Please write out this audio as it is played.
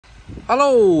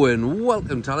Hello and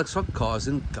welcome to Scott Cars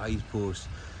and Guidepost.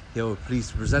 Here we're pleased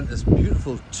to present this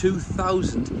beautiful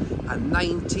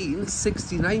 2019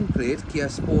 69 plate Kia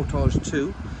Sportage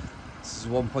 2. This is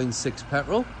 1.6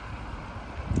 petrol.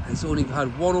 It's only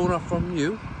had one owner from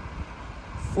new.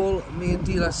 Full main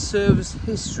dealer service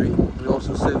history. We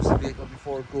also service the vehicle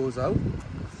before it goes out.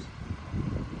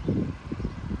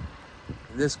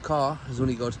 This car has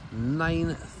only got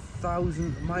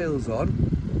 9,000 miles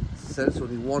on. So it's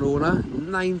only one owner,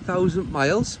 9,000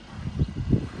 miles.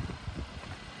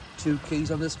 2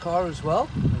 keys on this car as well,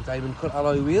 and diamond cut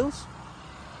alloy wheels.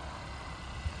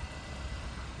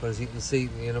 But as you can see, you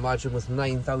can imagine with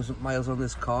 9,000 miles on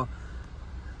this car,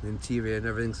 the interior and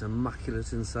everything's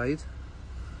immaculate inside.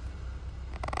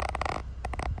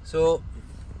 So,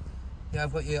 yeah,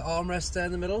 I've got your armrest there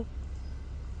in the middle,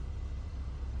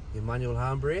 your manual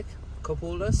handbrake, cup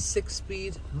holder,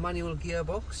 6-speed manual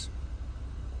gearbox.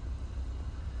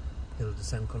 Hill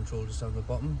descent control just down the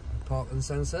bottom, parking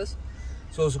sensors.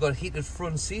 It's also got heated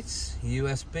front seats,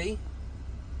 USB,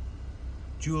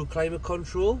 dual climate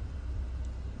control.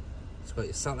 It's got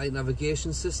your satellite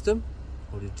navigation system,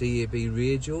 or your DAB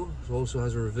radio. It also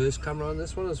has a reverse camera on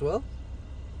this one as well.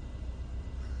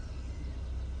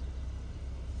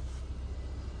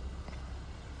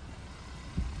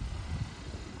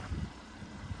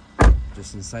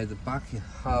 Just inside the back you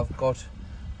have got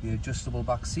your adjustable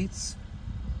back seats.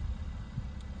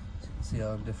 See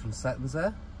on different settings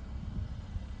there.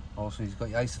 Also, you've got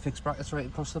your ISOFIX brackets right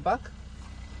across the back.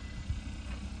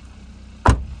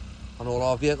 On all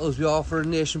our vehicles, we offer a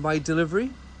nationwide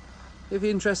delivery. If you're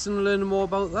interested in learning more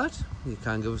about that, you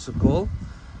can give us a call.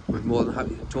 We're more than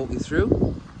happy to talk you through. If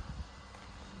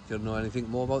you don't know anything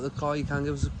more about the car, you can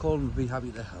give us a call and we'll be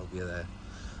happy to help you there.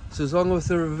 So as long as with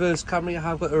the reverse camera, you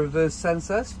have got the reverse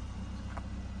sensors.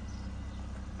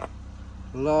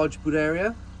 Large boot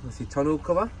area with your tonneau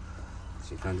cover.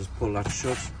 So you can just pull that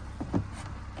shut.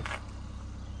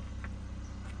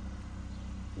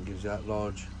 It gives you that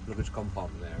large luggage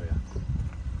compartment area.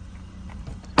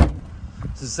 So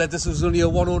as I said, this was only a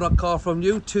one owner car from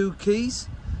new, 2 keys,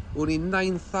 only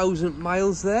 9,000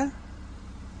 miles there.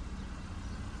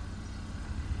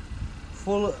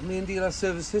 Full main dealer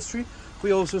service history.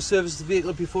 We also service the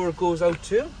vehicle before it goes out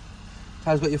too. It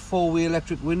has got your 4-way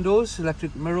electric windows,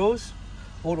 electric mirrors,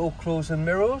 auto closing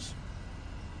mirrors.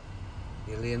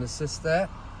 Your lane assist there.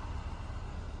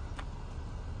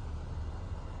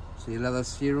 So your leather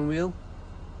steering wheel,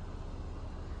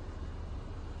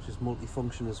 which is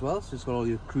multi-function as well. So it's got all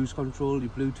your cruise control,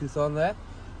 your Bluetooth on there.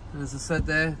 And as I said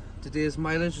there, today's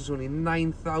mileage is only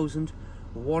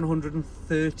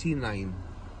 9,139.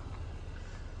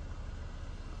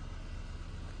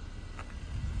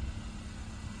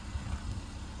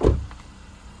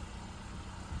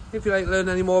 If you'd like to learn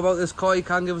any more about this car, you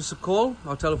can give us a call.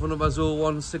 Our telephone number is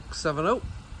 01670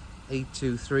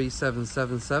 823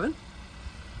 777.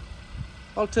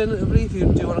 Alternatively, if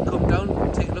you do want to come down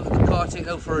and take a look at the car, take it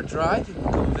out for a drive, you can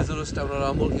come and visit us down at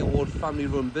our multi-award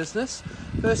family-run business.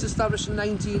 First established in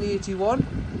 1981.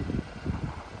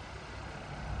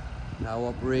 Now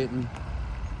operating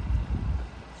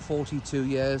 42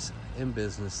 years in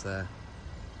business there.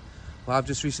 Well, I've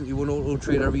just recently won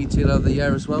Autotrader Retailer of the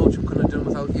Year as well, which we couldn't have done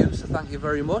without you, so thank you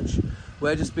very much.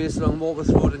 We're just based along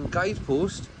Morpeth Road in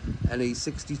Guidepost,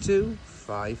 NE62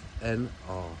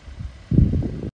 5NR.